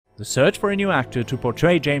The search for a new actor to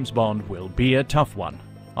portray James Bond will be a tough one.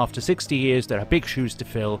 After 60 years, there are big shoes to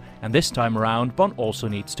fill, and this time around, Bond also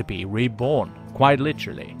needs to be reborn, quite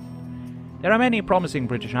literally. There are many promising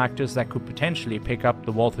British actors that could potentially pick up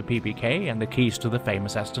the Walther PPK and the keys to the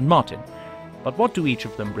famous Aston Martin. But what do each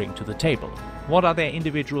of them bring to the table? What are their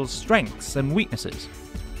individual strengths and weaknesses?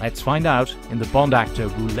 Let's find out in the Bond actor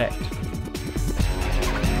Roulette.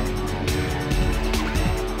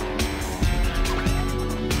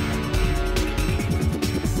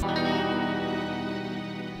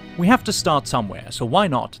 We have to start somewhere, so why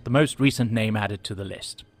not the most recent name added to the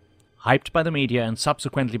list? Hyped by the media and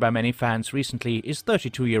subsequently by many fans recently is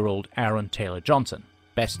 32-year-old Aaron Taylor-Johnson,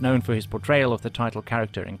 best known for his portrayal of the title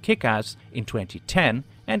character in Kick-Ass in 2010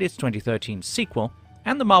 and its 2013 sequel,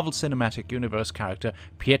 and the Marvel Cinematic Universe character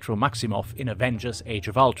Pietro Maximoff in Avengers Age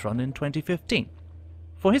of Ultron in 2015.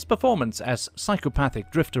 For his performance as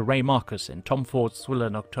psychopathic drifter Ray Marcus in Tom Ford's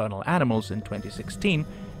thriller Nocturnal Animals in 2016,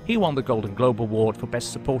 he won the Golden Globe Award for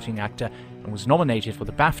Best Supporting Actor and was nominated for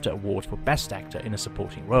the BAFTA Award for Best Actor in a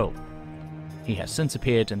Supporting Role. He has since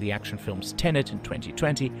appeared in the action films Tenet in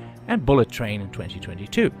 2020 and Bullet Train in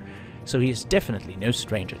 2022, so he is definitely no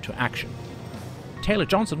stranger to action.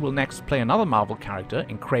 Taylor-Johnson will next play another Marvel character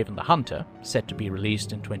in Kraven the Hunter, set to be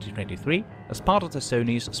released in 2023 as part of the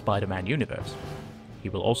Sony's Spider-Man universe. He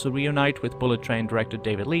will also reunite with Bullet Train director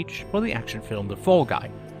David Leitch for the action film The Fall Guy,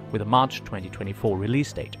 with a March 2024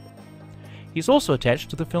 release date. He's also attached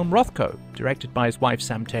to the film Rothko, directed by his wife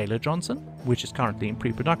Sam Taylor-Johnson, which is currently in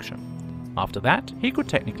pre-production. After that, he could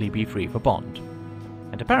technically be free for Bond.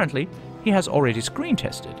 And apparently, he has already screen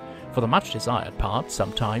tested for the much-desired part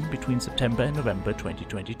sometime between September and November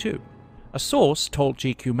 2022. A source told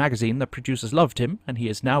GQ magazine that producers loved him and he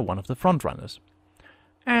is now one of the frontrunners.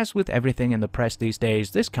 As with everything in the press these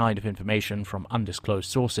days, this kind of information from undisclosed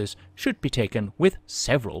sources should be taken with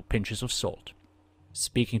several pinches of salt.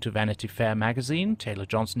 Speaking to Vanity Fair magazine,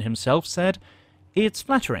 Taylor-Johnson himself said, "It's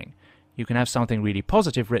flattering. You can have something really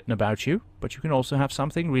positive written about you, but you can also have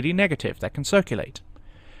something really negative that can circulate.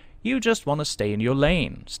 You just want to stay in your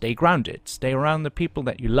lane, stay grounded, stay around the people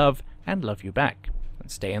that you love and love you back,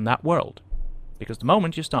 and stay in that world. Because the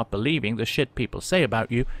moment you start believing the shit people say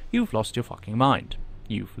about you, you've lost your fucking mind.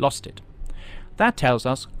 You've lost it." That tells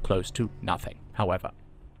us close to nothing, however.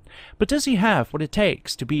 But does he have what it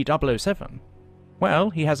takes to be 007? Well,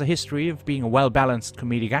 he has a history of being a well-balanced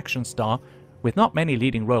comedic action star with not many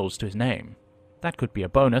leading roles to his name. That could be a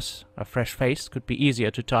bonus. A fresh face could be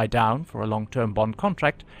easier to tie down for a long-term Bond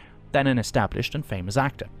contract than an established and famous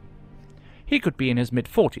actor. He could be in his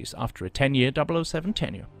mid-40s after a 10-year 007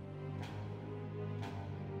 tenure.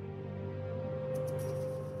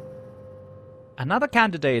 Another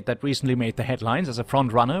candidate that recently made the headlines as a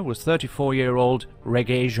frontrunner was 34-year-old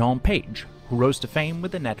Regé-Jean Page, who rose to fame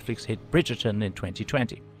with the Netflix hit Bridgerton in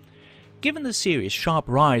 2020. Given the series' sharp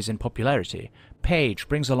rise in popularity, Page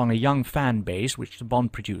brings along a young fan base which the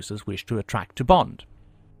Bond producers wish to attract to Bond.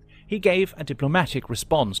 He gave a diplomatic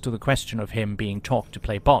response to the question of him being talked to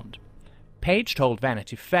play Bond. Page told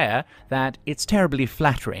Vanity Fair that it's terribly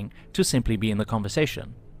flattering to simply be in the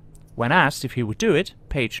conversation. When asked if he would do it,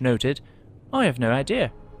 Page noted, "I have no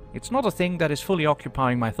idea. It's not a thing that is fully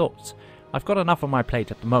occupying my thoughts. I've got enough on my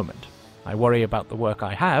plate at the moment. I worry about the work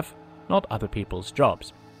I have, not other people's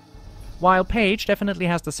jobs." While Page definitely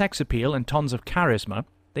has the sex appeal and tons of charisma,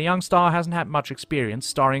 the young star hasn't had much experience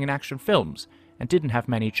starring in action films, and didn't have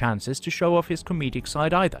many chances to show off his comedic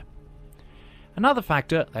side either. Another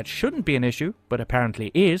factor that shouldn't be an issue, but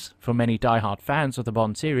apparently is for many die-hard fans of the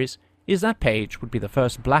Bond series, is that Page would be the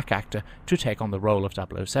first black actor to take on the role of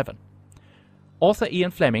 007. Author Ian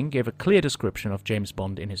Fleming gave a clear description of James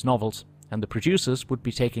Bond in his novels, and the producers would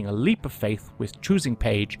be taking a leap of faith with choosing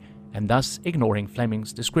Page and thus ignoring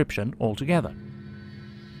Fleming's description altogether.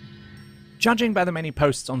 Judging by the many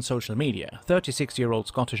posts on social media, 36-year-old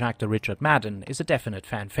Scottish actor Richard Madden is a definite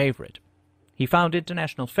fan favourite. He found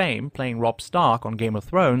international fame playing Robb Stark on Game of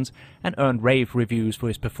Thrones and earned rave reviews for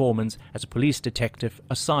his performance as a police detective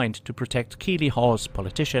assigned to protect Keeley Hawes'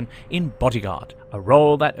 politician in Bodyguard, a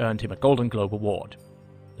role that earned him a Golden Globe Award.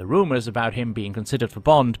 The rumours about him being considered for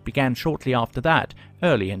Bond began shortly after that,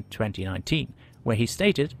 early in 2019, where he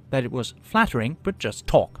stated that it was flattering but just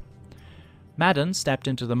talk. Madden stepped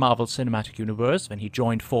into the Marvel Cinematic Universe when he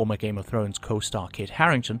joined former Game of Thrones co-star Kit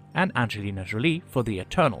Harington and Angelina Jolie for The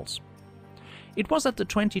Eternals. It was at the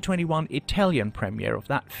 2021 Italian premiere of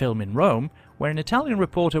that film in Rome where an Italian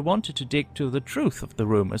reporter wanted to dig to the truth of the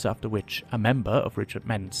rumours, after which a member of Richard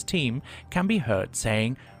Madden's team can be heard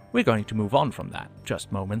saying, "We're going to move on from that,"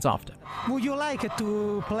 just moments after. Would you like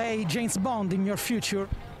to play James Bond in your future? We're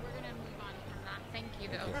going to move on from that, thank you.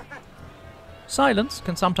 Silence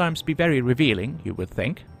can sometimes be very revealing, you would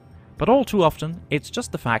think, but all too often it's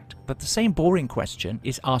just the fact that the same boring question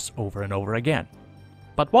is asked over and over again.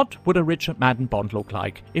 But what would a Richard Madden Bond look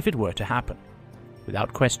like if it were to happen?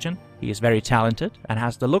 Without question, he is very talented and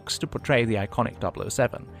has the looks to portray the iconic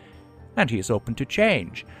 007. And he is open to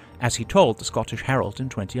change, as he told the Scottish Herald in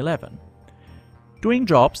 2011. Doing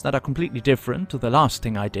jobs that are completely different to the last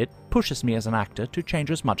thing I did pushes me as an actor to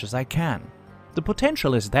change as much as I can. The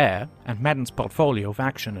potential is there, and Madden's portfolio of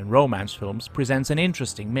action and romance films presents an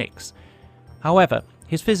interesting mix. However,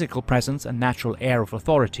 his physical presence and natural air of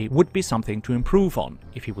authority would be something to improve on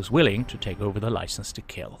if he was willing to take over the license to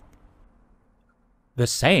kill. The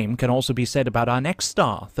same can also be said about our next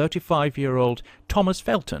star, 35-year-old Thomas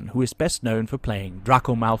Felton, who is best known for playing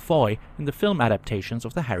Draco Malfoy in the film adaptations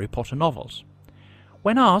of the Harry Potter novels.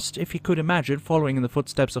 When asked if he could imagine following in the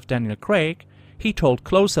footsteps of Daniel Craig, he told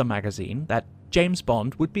Closer magazine that James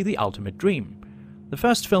Bond would be the ultimate dream. The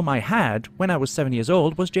first film I had when I was 7 years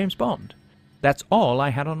old was James Bond. That's all I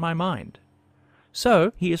had on my mind.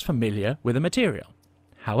 So he is familiar with the material.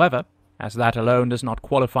 However, as that alone does not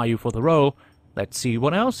qualify you for the role, let's see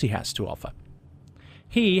what else he has to offer.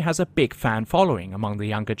 He has a big fan following among the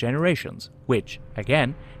younger generations, which,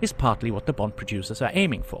 again, is partly what the Bond producers are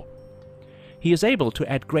aiming for. He is able to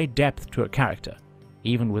add great depth to a character,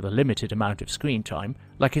 even with a limited amount of screen time,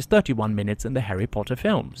 like his 31 minutes in the Harry Potter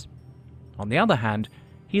films. On the other hand,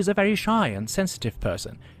 he is a very shy and sensitive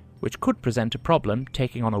person, which could present a problem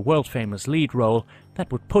taking on a world-famous lead role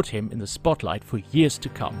that would put him in the spotlight for years to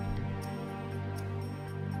come.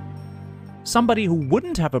 Somebody who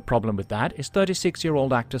wouldn't have a problem with that is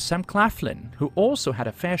 36-year-old actor Sam Claflin, who also had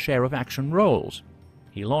a fair share of action roles.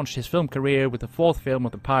 He launched his film career with the fourth film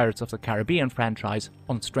of the Pirates of the Caribbean franchise,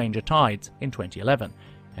 On Stranger Tides, in 2011,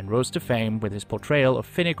 and rose to fame with his portrayal of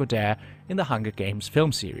Finnick Odair in the Hunger Games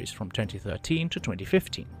film series from 2013 to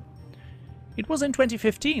 2015. It was in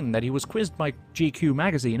 2015 that he was quizzed by GQ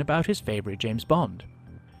magazine about his favorite James Bond.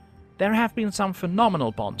 There have been some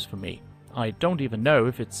phenomenal Bonds for me. I don't even know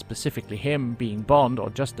if it's specifically him being Bond or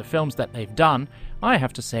just the films that they've done. I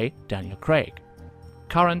have to say Daniel Craig.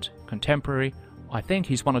 Current, contemporary, I think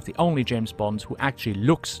he's one of the only James Bonds who actually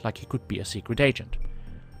looks like he could be a secret agent.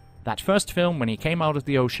 That first film, when he came out of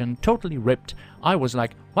the ocean, totally ripped, I was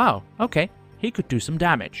like, wow, okay, he could do some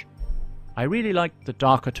damage. I really like the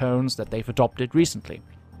darker tones that they've adopted recently.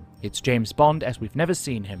 It's James Bond as we've never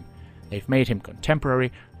seen him. They've made him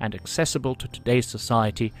contemporary and accessible to today's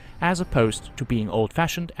society, as opposed to being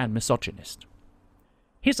old-fashioned and misogynist.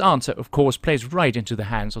 His answer, of course, plays right into the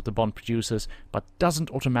hands of the Bond producers, but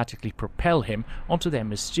doesn't automatically propel him onto their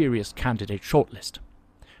mysterious candidate shortlist.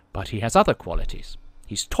 But he has other qualities.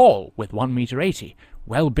 He's tall, with 1.80 meters,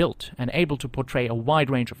 well-built, and able to portray a wide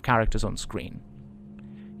range of characters on screen.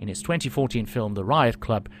 In his 2014 film The Riot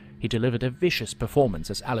Club, he delivered a vicious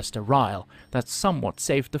performance as Alistair Ryle that somewhat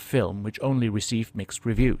saved the film, which only received mixed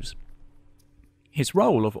reviews. His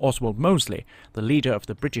role of Oswald Mosley, the leader of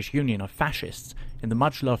the British Union of Fascists in the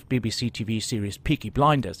much-loved BBC TV series Peaky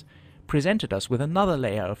Blinders, presented us with another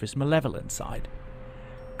layer of his malevolent side.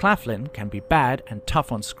 Claflin can be bad and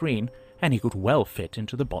tough on screen, and he could well fit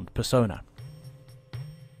into the Bond persona.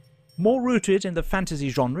 More rooted in the fantasy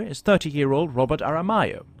genre is 30-year-old Robert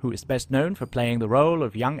Aramayo, who is best known for playing the role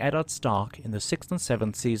of young Eddard Stark in the 6th and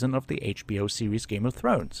 7th season of the HBO series Game of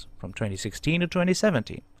Thrones, from 2016 to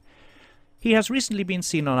 2017. He has recently been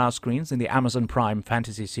seen on our screens in the Amazon Prime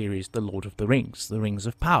fantasy series The Lord of the Rings, The Rings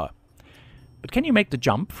of Power. But can you make the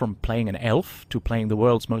jump from playing an elf to playing the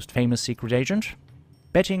world's most famous secret agent?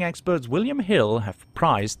 Betting experts William Hill have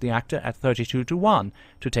prized the actor at 32-1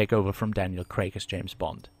 to take over from Daniel Craig as James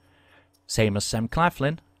Bond. Same as Sam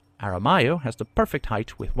Claflin, Aramayo has the perfect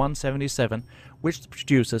height with 177, which the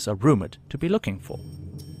producers are rumoured to be looking for.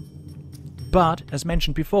 But, as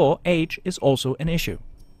mentioned before, age is also an issue.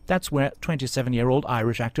 That's where 27-year-old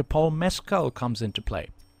Irish actor Paul Mescal comes into play.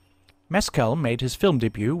 Mescal made his film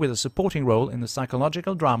debut with a supporting role in the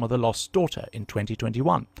psychological drama The Lost Daughter in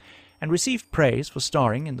 2021, and received praise for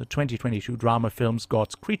starring in the 2022 drama films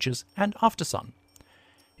God's Creatures and Aftersun.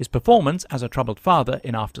 His performance as a troubled father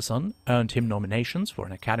in Aftersun earned him nominations for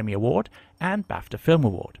an Academy Award and BAFTA Film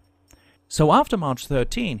Award. So after March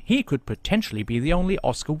 13, he could potentially be the only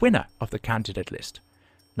Oscar winner of the candidate list.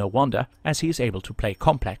 No wonder, as he is able to play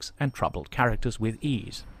complex and troubled characters with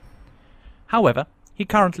ease. However, he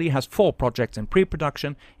currently has 4 projects in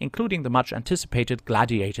pre-production, including the much-anticipated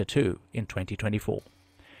Gladiator 2 in 2024.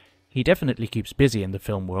 He definitely keeps busy in the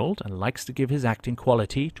film world and likes to give his acting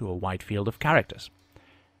quality to a wide field of characters.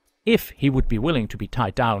 If he would be willing to be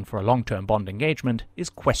tied down for a long-term Bond engagement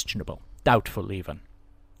is questionable, doubtful even.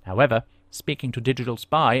 However, speaking to Digital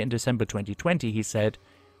Spy in December 2020, he said,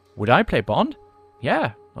 "Would I play Bond?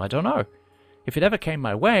 Yeah, I don't know. If it ever came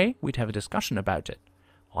my way, we'd have a discussion about it.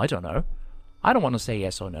 I don't know. I don't want to say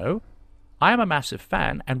yes or no. I am a massive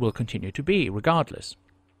fan and will continue to be, regardless."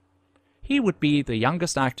 He would be the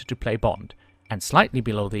youngest actor to play Bond, and slightly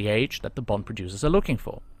below the age that the Bond producers are looking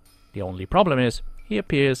for. The only problem is, he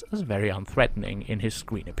appears as very unthreatening in his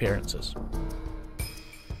screen appearances.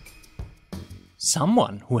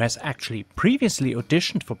 Someone who has actually previously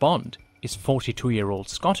auditioned for Bond is 42-year-old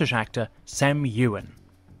Scottish actor Sam Heughan.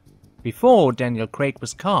 Before Daniel Craig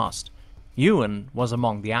was cast, Heughan was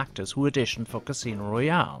among the actors who auditioned for Casino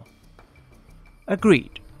Royale.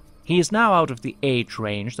 Agreed, he is now out of the age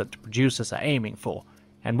range that the producers are aiming for,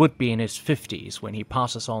 and would be in his 50s when he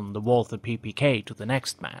passes on the Walther PPK to the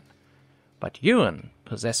next man. But Heughan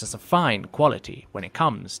possesses a fine quality when it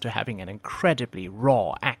comes to having an incredibly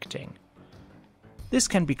raw acting. This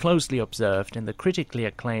can be closely observed in the critically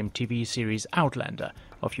acclaimed TV series Outlander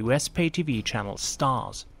of US pay-TV channel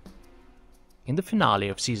Starz. In the finale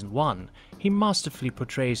of Season 1, he masterfully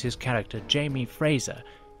portrays his character Jamie Fraser,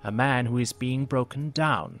 a man who is being broken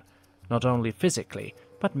down, not only physically,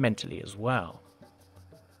 but mentally as well.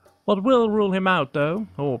 What will rule him out though,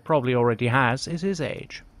 or probably already has, is his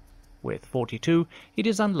age. With 42, it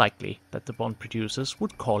is unlikely that the Bond producers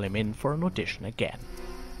would call him in for an audition again.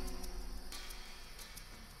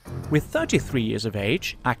 With 33 years of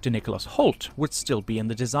age, actor Nicholas Hoult would still be in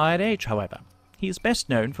the desired age, however. He is best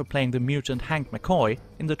known for playing the mutant Hank McCoy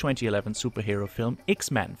in the 2011 superhero film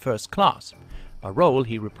X-Men First Class, a role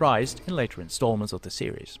he reprised in later installments of the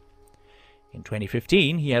series. In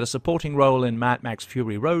 2015, he had a supporting role in Mad Max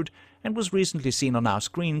Fury Road and was recently seen on our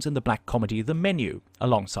screens in the black comedy The Menu,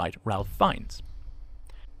 alongside Ralph Fiennes.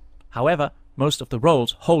 However, most of the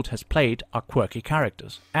roles Hoult has played are quirky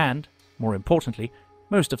characters, and, more importantly,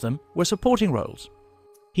 most of them were supporting roles.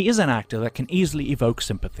 He is an actor that can easily evoke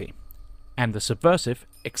sympathy, and the subversive,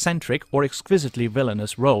 eccentric or exquisitely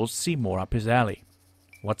villainous roles seem more up his alley.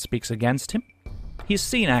 What speaks against him? He's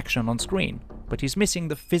seen action on screen, but he's missing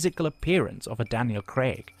the physical appearance of a Daniel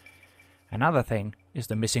Craig. Another thing is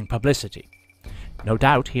the missing publicity. No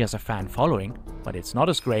doubt he has a fan following, but it's not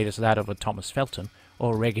as great as that of a Thomas Felton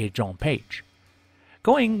or Regé-Jean Page.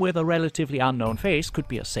 Going with a relatively unknown face could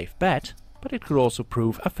be a safe bet, but it could also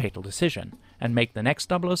prove a fatal decision and make the next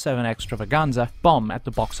 007 extravaganza bomb at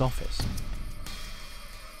the box office.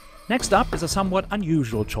 Next up is a somewhat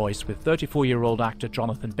unusual choice with 34-year-old actor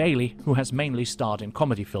Jonathan Bailey, who has mainly starred in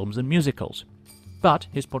comedy films and musicals. But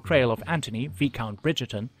his portrayal of Anthony, Viscount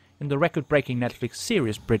Bridgerton, in the record-breaking Netflix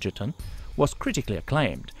series Bridgerton was critically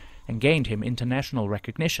acclaimed and gained him international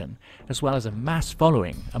recognition, as well as a mass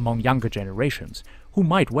following among younger generations who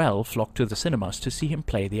might well flock to the cinemas to see him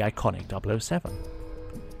play the iconic 007.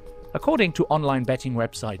 According to online betting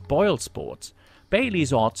website Boyle Sports,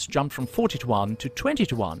 Bailey's odds jumped from 40-1 to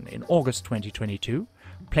 20-1 in August 2022,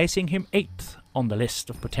 placing him 8th on the list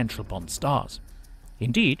of potential Bond stars.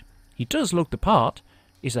 Indeed, he does look the part,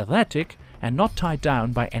 is athletic, and not tied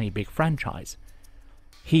down by any big franchise.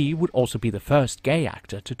 He would also be the first gay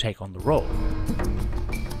actor to take on the role.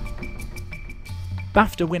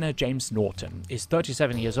 BAFTA winner James Norton is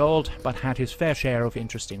 37 years old, but had his fair share of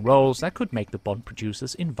interesting roles that could make the Bond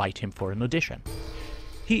producers invite him for an audition.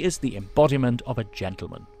 He is the embodiment of a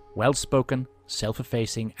gentleman, well-spoken,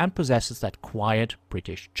 self-effacing, and possesses that quiet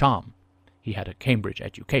British charm. He had a Cambridge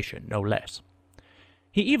education, no less.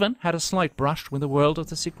 He even had a slight brush with the world of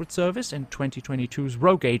the Secret Service in 2022's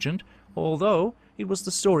Rogue Agent, although it was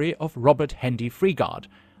the story of Robert Hendy Freegard,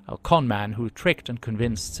 a conman who tricked and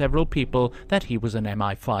convinced several people that he was an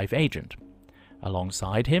MI5 agent.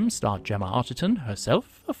 Alongside him starred Gemma Arterton,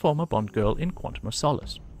 herself a former Bond girl in Quantum of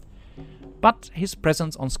Solace. But his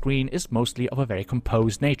presence on screen is mostly of a very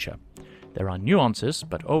composed nature. There are nuances,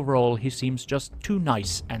 but overall he seems just too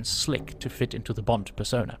nice and slick to fit into the Bond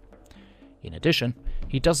persona. In addition,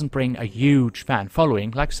 he doesn't bring a huge fan following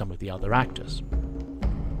like some of the other actors.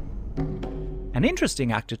 An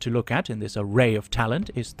interesting actor to look at in this array of talent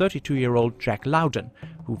is 32-year-old Jack Lowden,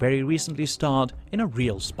 who very recently starred in a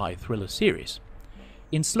real spy thriller series.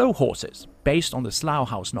 In Slow Horses, based on the Slough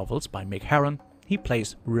House novels by Mick Herron, he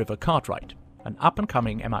plays River Cartwright, an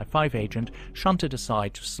up-and-coming MI5 agent shunted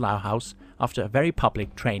aside to Slough House after a very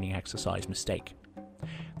public training exercise mistake.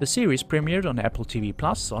 The series premiered on Apple TV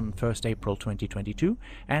Plus on 1st April 2022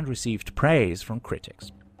 and received praise from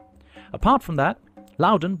critics. Apart from that,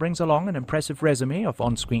 Lowden brings along an impressive resume of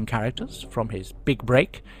on-screen characters, from his big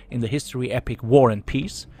break in the history epic War and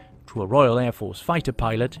Peace, to a Royal Air Force fighter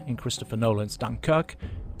pilot in Christopher Nolan's Dunkirk,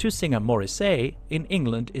 to singer Morrissey in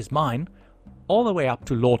England Is Mine, all the way up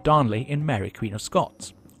to Lord Darnley in Mary Queen of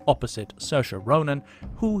Scots, opposite Saoirse Ronan,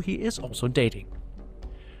 who he is also dating.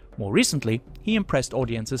 More recently, he impressed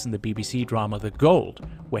audiences in the BBC drama The Gold,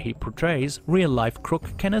 where he portrays real-life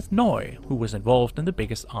crook Kenneth Noy, who was involved in the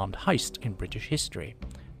biggest armed heist in British history,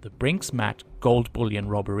 the Brinks-Mat gold bullion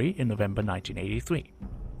robbery in November 1983.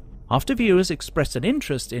 After viewers expressed an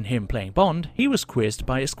interest in him playing Bond, he was quizzed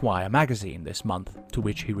by Esquire magazine this month, to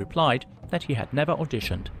which he replied that he had never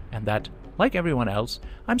auditioned and that, like everyone else,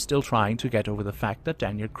 I'm still trying to get over the fact that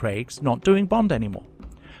Daniel Craig's not doing Bond anymore.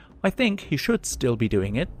 I think he should still be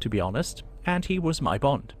doing it, to be honest, and he was my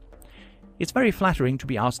Bond. It's very flattering to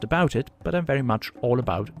be asked about it, but I'm very much all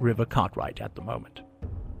about River Cartwright at the moment.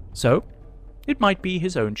 So, it might be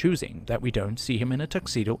his own choosing that we don't see him in a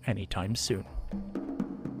tuxedo anytime soon.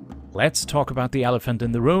 Let's talk about the elephant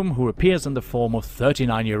in the room, who appears in the form of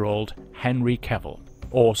 39-year-old Henry Cavill,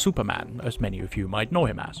 or Superman, as many of you might know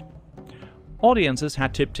him as. Audiences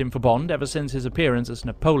had tipped him for Bond ever since his appearance as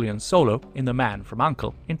Napoleon Solo in The Man from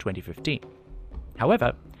U.N.C.L.E. in 2015.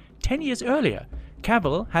 However, 10 years earlier,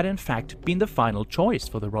 Cavill had in fact been the final choice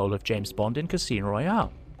for the role of James Bond in Casino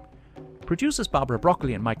Royale. Producers Barbara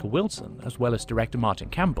Broccoli and Michael Wilson, as well as director Martin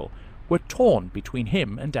Campbell, were torn between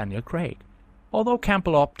him and Daniel Craig. Although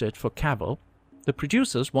Campbell opted for Cavill, the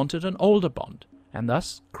producers wanted an older Bond, and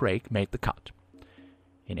thus Craig made the cut.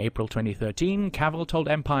 In April 2013, Cavill told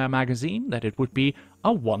Empire magazine that it would be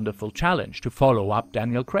a wonderful challenge to follow up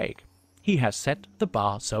Daniel Craig. He has set the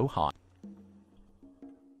bar so high.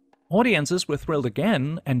 Audiences were thrilled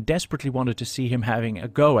again and desperately wanted to see him having a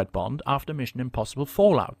go at Bond after Mission Impossible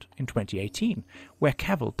Fallout in 2018, where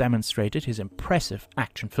Cavill demonstrated his impressive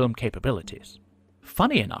action film capabilities.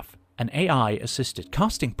 Funny enough, an AI-assisted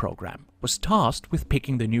casting program was tasked with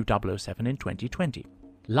picking the new 007 in 2020.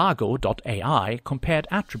 Largo.ai compared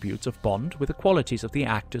attributes of Bond with the qualities of the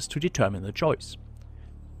actors to determine the choice.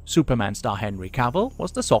 Superman star Henry Cavill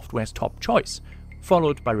was the software's top choice,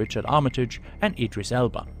 followed by Richard Armitage and Idris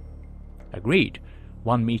Elba. Agreed,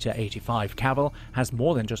 1m85 Cavill has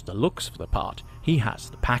more than just the looks for the part, he has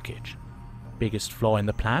the package. Biggest flaw in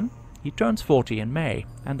the plan? He turns 40 in May,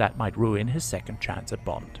 and that might ruin his second chance at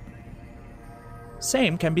Bond.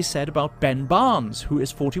 Same can be said about Ben Barnes, who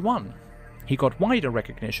is 41. He got wider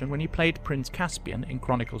recognition when he played Prince Caspian in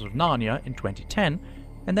Chronicles of Narnia in 2010,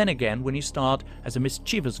 and then again when he starred as a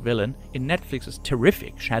mischievous villain in Netflix's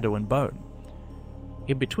terrific Shadow and Bone.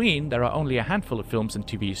 In between, there are only a handful of films and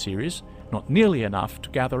TV series, not nearly enough to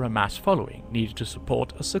gather a mass following needed to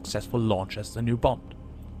support a successful launch as the new Bond.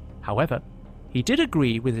 However, he did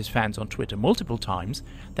agree with his fans on Twitter multiple times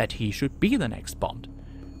that he should be the next Bond.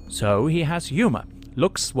 So he has humor,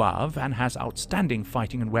 looks suave, and has outstanding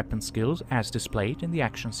fighting and weapon skills as displayed in the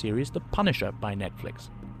action series The Punisher by Netflix,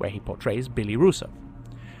 where he portrays Billy Russo.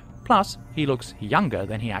 Plus, he looks younger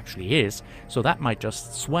than he actually is, so that might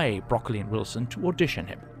just sway Broccoli and Wilson to audition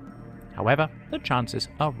him. However, the chances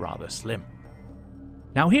are rather slim.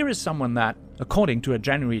 Now here is someone that, according to a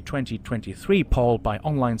January 2023 poll by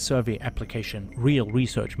online survey application Real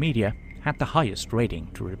Research Media, had the highest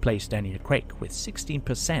rating to replace Daniel Craig with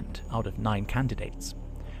 16% out of 9 candidates.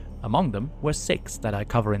 Among them were 6 that I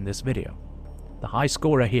cover in this video. The high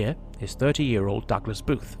scorer here is 30-year-old Douglas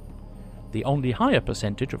Booth. The only higher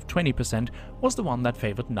percentage of 20% was the one that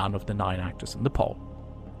favored none of the 9 actors in the poll.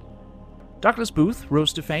 Douglas Booth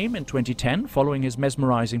rose to fame in 2010 following his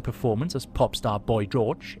mesmerizing performance as pop star Boy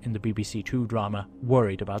George in the BBC Two drama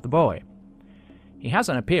Worried About the Boy. He has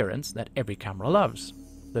an appearance that every camera loves.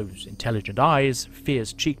 Those intelligent eyes,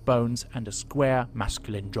 fierce cheekbones, and a square,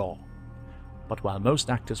 masculine jaw. But while most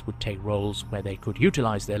actors would take roles where they could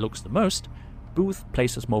utilize their looks the most, Booth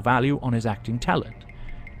places more value on his acting talent,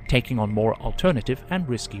 taking on more alternative and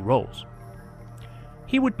risky roles.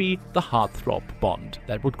 He would be the heartthrob Bond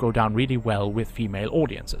that would go down really well with female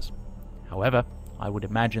audiences. However, I would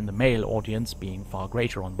imagine the male audience being far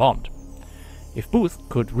greater on Bond. If Booth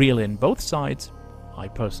could reel in both sides, I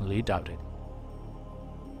personally doubt it.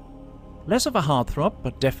 Less of a heartthrob,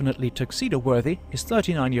 but definitely tuxedo-worthy, is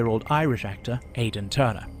 39-year-old Irish actor Aidan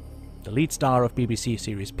Turner. The lead star of BBC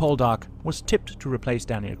series Poldark was tipped to replace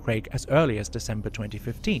Daniel Craig as early as December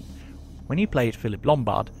 2015, when he played Philip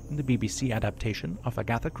Lombard in the BBC adaptation of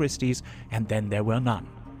Agatha Christie's And Then There Were None.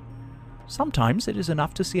 Sometimes it is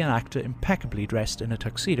enough to see an actor impeccably dressed in a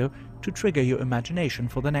tuxedo to trigger your imagination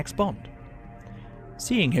for the next Bond.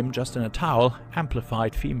 Seeing him just in a towel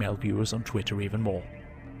amplified female viewers on Twitter even more.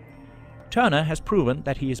 Turner has proven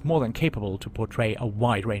that he is more than capable to portray a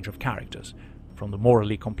wide range of characters, from the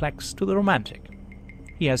morally complex to the romantic.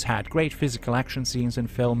 He has had great physical action scenes in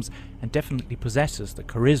films and definitely possesses the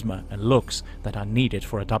charisma and looks that are needed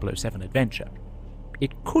for a 007 adventure.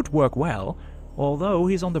 It could work well, although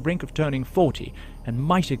he's on the brink of turning 40 and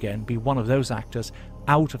might again be one of those actors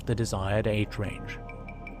out of the desired age range.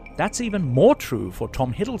 That's even more true for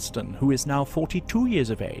Tom Hiddleston, who is now 42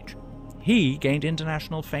 years of age. He gained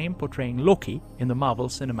international fame portraying Loki in the Marvel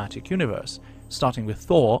Cinematic Universe, starting with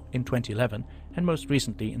Thor in 2011 and most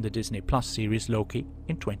recently in the Disney Plus series Loki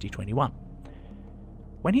in 2021.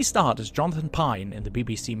 When he starred as Jonathan Pine in the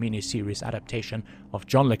BBC miniseries adaptation of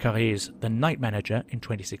John le Carré's The Night Manager in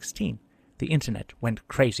 2016, the internet went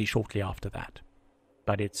crazy shortly after that.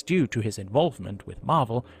 But it's due to his involvement with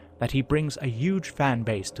Marvel that he brings a huge fan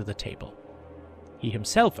base to the table. He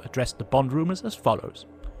himself addressed the Bond rumors as follows.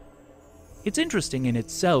 It's interesting in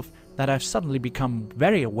itself that I've suddenly become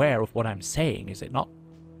very aware of what I'm saying, is it not?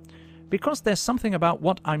 Because there's something about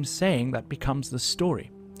what I'm saying that becomes the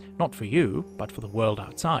story. Not for you, but for the world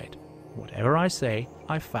outside. Whatever I say,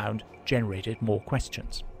 I've found generated more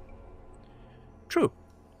questions. True.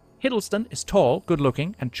 Hiddleston is tall,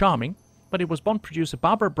 good-looking, and charming, but it was Bond producer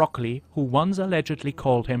Barbara Broccoli who once allegedly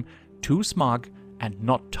called him too smug and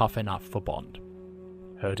not tough enough for Bond.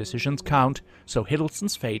 Her decisions count, so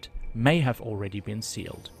Hiddleston's fate may have already been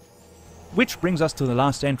sealed. Which brings us to the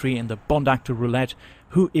last entry in the Bond actor Roulette,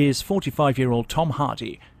 who is 45-year-old Tom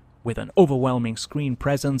Hardy, with an overwhelming screen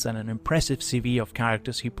presence and an impressive CV of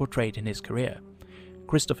characters he portrayed in his career.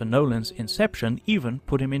 Christopher Nolan's Inception even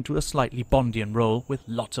put him into a slightly Bondian role with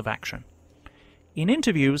lots of action. In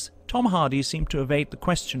interviews, Tom Hardy seemed to evade the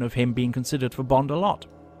question of him being considered for Bond a lot.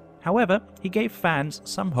 However, he gave fans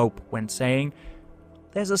some hope when saying,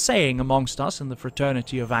 "There's a saying amongst us in the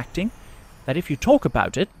fraternity of acting that if you talk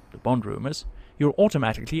about it, the Bond rumors, you're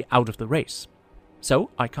automatically out of the race. So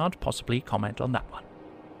I can't possibly comment on that one."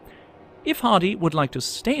 If Hardy would like to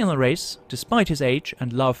stay in the race, despite his age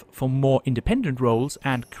and love for more independent roles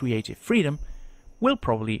and creative freedom, will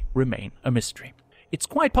probably remain a mystery. It's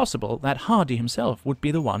quite possible that Hardy himself would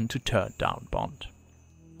be the one to turn down Bond.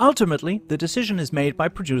 Ultimately, the decision is made by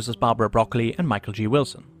producers Barbara Broccoli and Michael G.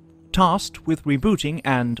 Wilson. Tasked with rebooting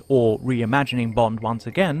and/or reimagining Bond once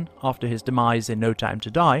again after his demise in No Time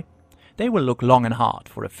to Die, they will look long and hard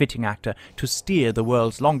for a fitting actor to steer the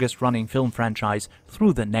world's longest-running film franchise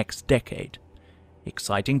through the next decade.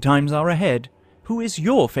 Exciting times are ahead. Who is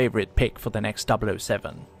your favorite pick for the next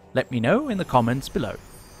 007? Let me know in the comments below.